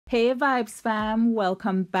Hey Vibes fam,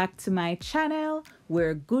 welcome back to my channel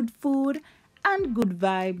where good food and good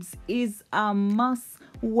vibes is a must.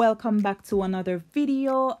 Welcome back to another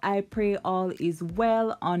video. I pray all is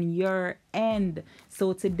well on your end.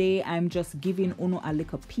 So today I'm just giving Uno a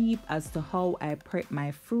little peep as to how I prep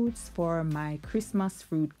my fruits for my Christmas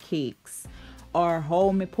fruit cakes, or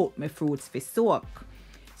how me put my fruits for soak.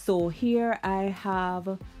 So here I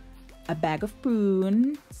have a bag of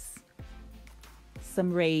prunes,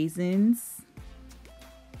 some raisins,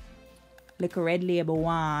 little red label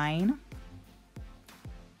wine,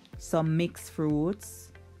 some mixed fruits.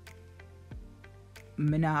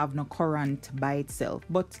 Me not have no currant by itself,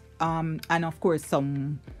 but and of course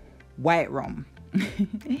some white rum.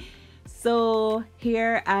 So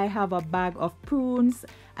here I have a bag of prunes,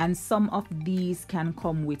 and some of these can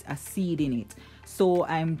come with a seed in it. So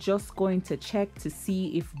I'm just going to check to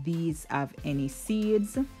see if these have any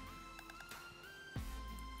seeds.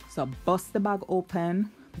 So bust the bag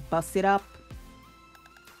open, bust it up,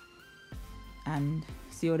 and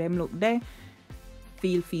see how them look there.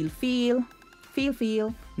 Feel.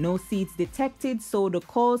 No seeds detected, so the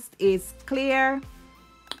coast is clear.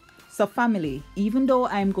 So family, even though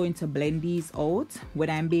I'm going to blend these out when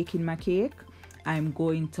I'm baking my cake, I'm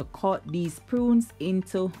going to cut these prunes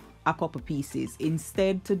into a couple pieces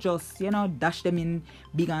instead to just, dash them in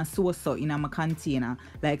big and so in a container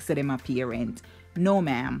like so them a parent. No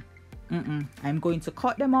ma'am, I'm going to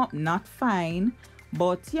cut them up, not fine,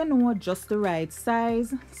 but just the right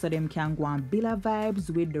size so them can go and build a vibes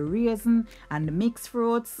with the raisin and the mixed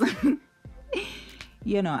fruits.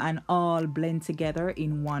 And all blend together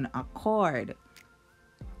in one accord.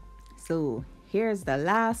 So here's the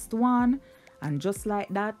last one, and just like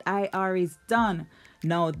that, IR is done.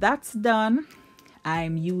 Now that's done,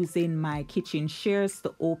 I'm using my kitchen shears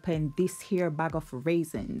to open this here bag of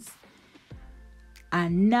raisins.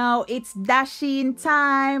 And now it's dashing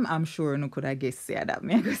time. I'm sure no could I guess say that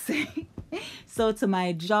me I go say. So to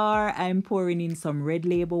my jar, I'm pouring in some red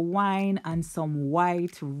label wine and some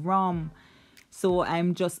white rum. So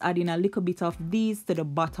I'm just adding a little bit of these to the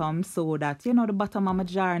bottom so that, the bottom of my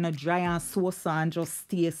jar not dry and sauce and just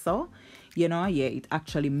stay so. It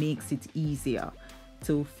actually makes it easier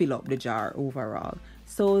to fill up the jar overall.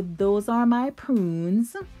 So those are my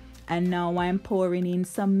prunes. And now I'm pouring in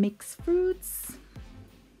some mixed fruits.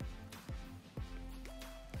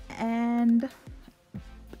 And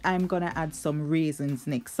I'm gonna add some raisins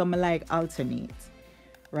next. Some like alternate,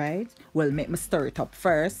 right? Well, make me stir it up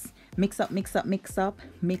first. Mix up, mix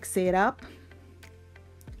it up.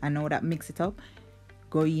 I know that mix it up.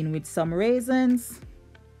 Go in with some raisins.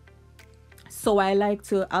 So I like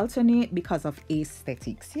to alternate because of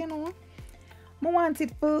aesthetics, I want my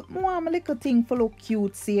little thing to look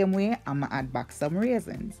cute same way. I'ma add back some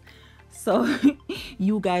raisins. So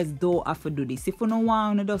you guys don't have to do this. If you don't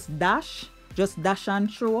want to just dash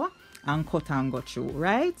and throw and cut and go through,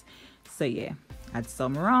 right? So yeah, add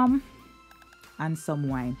some rum and some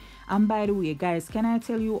wine. And by the way, guys, can I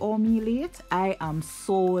tell you how me late? I am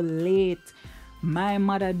so late. My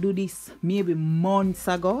mother do this maybe months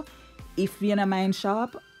ago. If you're in a mind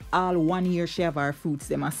shop, all 1 year she have our fruits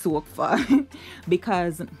them are soak for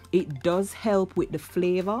because it does help with the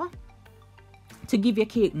flavor, to give your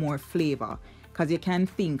cake more flavor. Because you can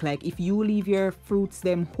think like if you leave your fruits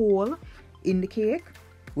them whole in the cake,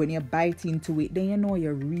 when you bite into it, then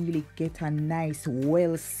you really get a nice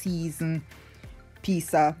well seasoned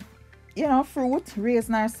piece of fruit,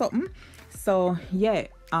 raisin or something. So yeah,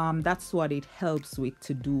 that's what it helps with,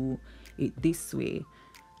 to do it this way.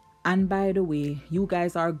 And by the way, you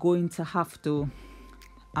guys are going to have to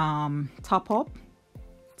top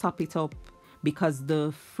it up, because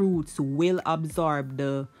the fruits will absorb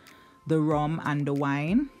the rum and the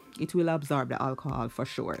wine. It will absorb the alcohol for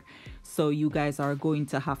sure. So you guys are going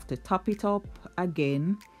to have to top it up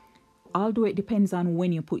again, although it depends on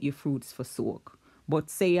when you put your fruits for soak.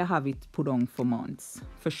 But say you have it put on for months,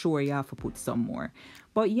 for sure you have to put some more.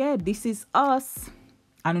 But yeah, this is us.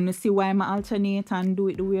 I don't see why I alternate and do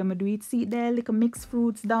it the way I do it. See there, little mixed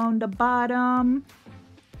fruits down the bottom,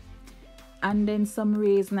 and then some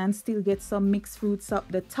raisin, and still get some mixed fruits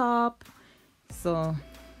up the top. So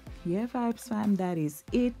yeah, Vibes fam, that is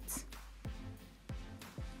it.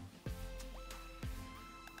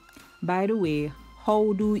 By the way,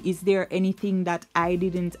 is there anything that I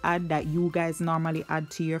didn't add that you guys normally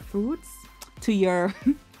add to your fruits?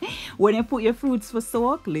 When you put your fruits for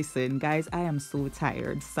soak? Listen guys, I am so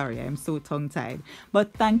tired. Sorry, I'm so tongue-tied.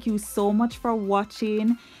 But thank you so much for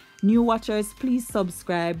watching. New watchers, please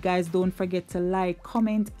subscribe. Guys, don't forget to like,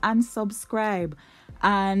 comment, and subscribe.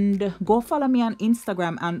 And go follow me on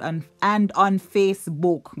Instagram and on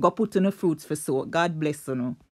Facebook. Go put in the fruits for so. God bless you.